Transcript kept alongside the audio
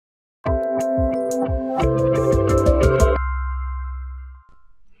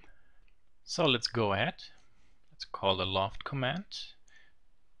So let's go ahead. Let's call the loft command.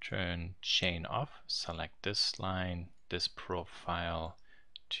 Turn chain off, select this line, this profile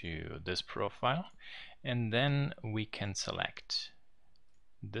to this profile, and then we can select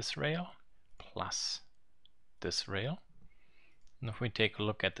this rail plus this rail. And if we take a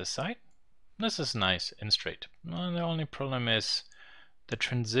look at the side, this is nice and straight. Well, the only problem is the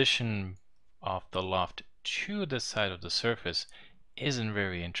transition of the loft to the side of the surface isn't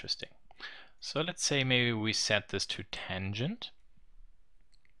very interesting. So let's say maybe we set this to tangent.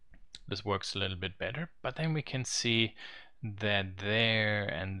 This works a little bit better, but then we can see that there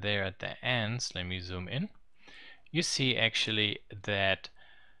and there at the ends, let me zoom in, you see actually that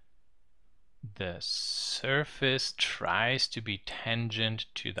the surface tries to be tangent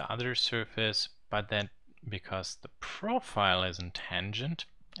to the other surface, but then because the profile isn't tangent,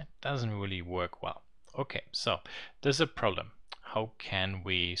 it doesn't really work well. Okay, so there's a problem. How can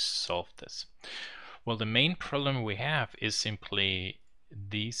we solve this? Well, the main problem we have is simply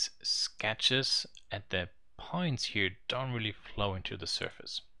these sketches at the points here don't really flow into the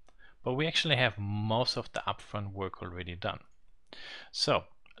surface. But we actually have most of the upfront work already done. So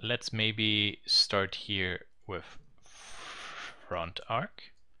let's maybe start here with front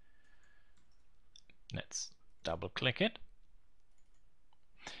arc. Let's double click it.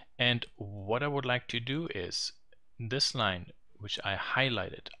 And what I would like to do is this line, which I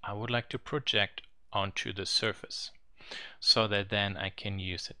highlighted, I would like to project onto the surface so that then I can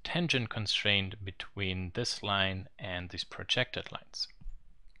use a tangent constraint between this line and these projected lines.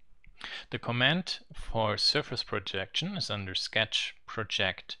 The command for surface projection is under sketch,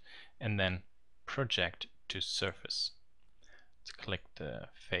 project, and then project to surface. Let's click the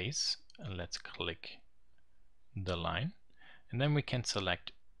face and let's click the line, and then we can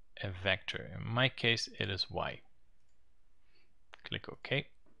select a vector. In my case it is Y. Click OK,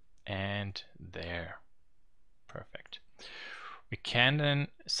 and there. Perfect. We can then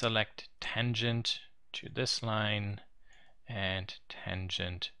select tangent to this line and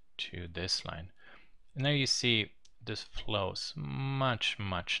tangent to this line. And now you see this flows much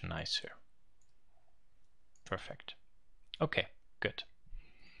nicer. Perfect. Okay, good.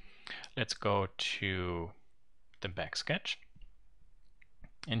 Let's go to the back sketch.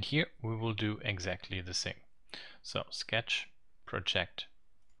 And here we will do exactly the same. So sketch, project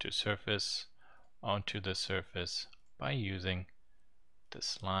to surface, onto the surface by using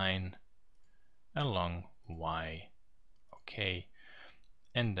this line along Y. Okay,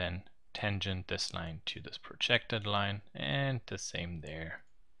 and then tangent this line to this projected line, and the same there.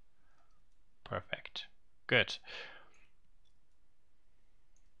 Perfect. Good.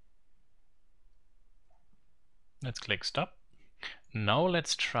 Let's click stop. Now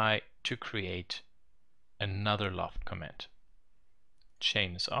let's try to create another loft command.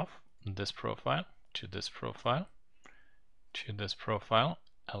 Chain is off, this profile to this profile to this profile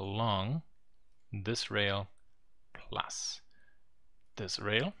along this rail plus this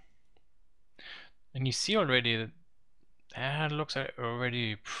rail. And you see already that looks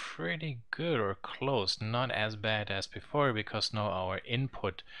already pretty good or close, not as bad as before, because now our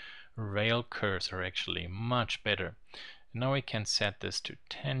input rail curves are actually much better. Now we can set this to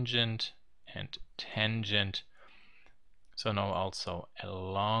tangent and tangent. So now also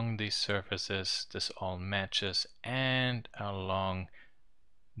along these surfaces this all matches, and along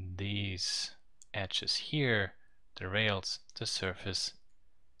these edges here, the rails, the surface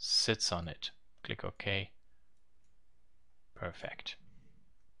sits on it. Click OK. Perfect.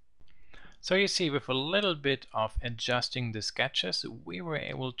 So you see, with a little bit of adjusting the sketches, we were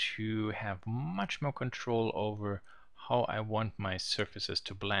able to have much more control over how I want my surfaces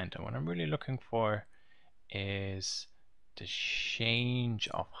to blend. And what I'm really looking for is the change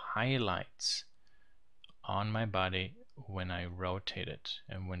of highlights on my body when I rotate it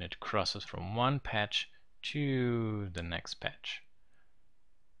and when it crosses from one patch to the next patch.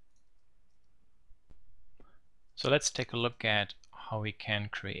 So let's take a look at how we can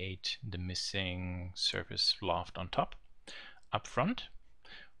create the missing surface loft on top. Up front,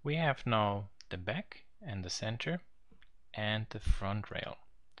 we have now the back and the center and the front rail.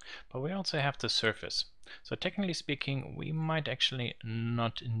 But we also have the surface. So technically speaking, we might actually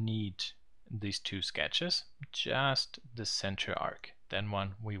not need these two sketches, just the center arc, then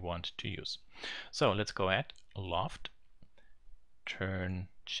one we want to use. So let's go ahead, loft, turn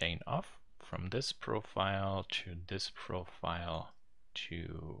chain off from this profile to this profile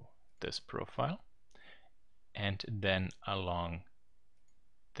to this profile, and then along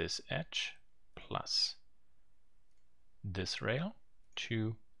this edge plus this rail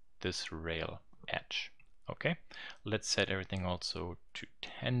to this rail edge. Okay, let's set everything also to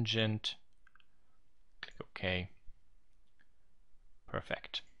tangent. Click OK.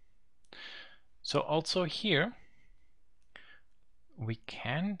 Perfect. So also here we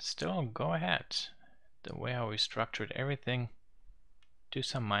can still go ahead, the way how we structured everything, do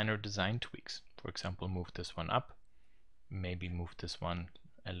some minor design tweaks. For example, move this one up, maybe move this one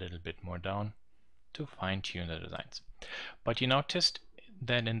a little bit more down to fine-tune the designs. But you noticed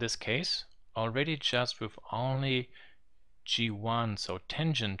that in this case, already just with only G1, so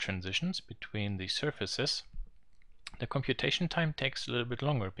tangent transitions between the surfaces, the computation time takes a little bit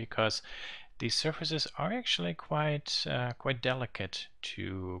longer because these surfaces are actually quite delicate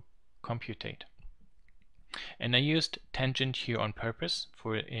to computate. And I used tangent here on purpose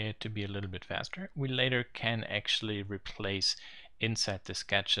for it to be a little bit faster. We later can actually replace inside the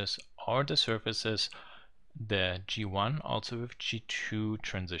sketches or the surfaces the G1 also with G2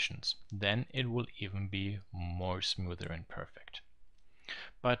 transitions. Then it will even be more smoother and perfect.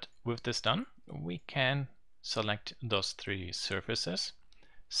 But with this done, we can select those three surfaces,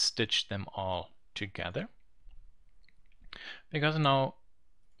 stitch them all together, because now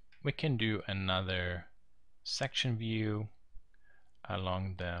we can do another section view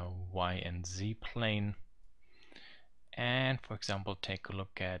along the Y and Z plane, and for example take a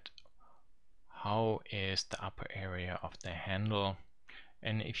look at how is the upper area of the handle.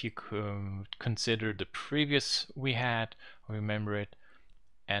 And if you could consider the previous we had, remember it,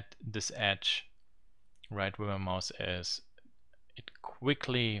 at this edge right where my mouse is, it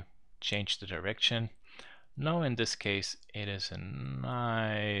quickly changed the direction. Now in this case it is a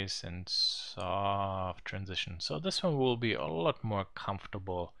nice and soft transition, so this one will be a lot more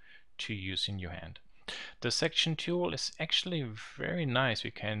comfortable to use in your hand. The section tool is actually very nice.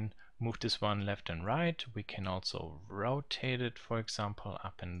 We can move this one left and right. We can also rotate it, for example,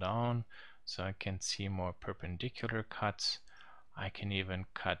 up and down, so I can see more perpendicular cuts. I can even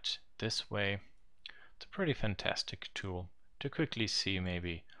cut this way. It's a pretty fantastic tool to quickly see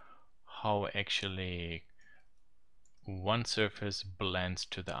maybe how actually one surface blends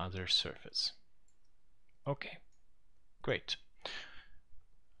to the other surface. Okay, great.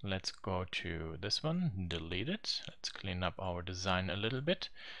 Let's go to this one, delete it. Let's clean up our design a little bit.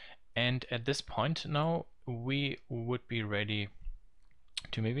 And at this point now we would be ready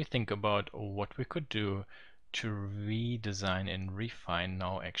to maybe think about what we could do to redesign and refine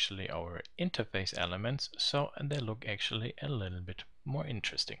now actually our interface elements so they look actually a little bit more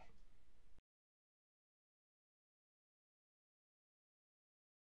interesting.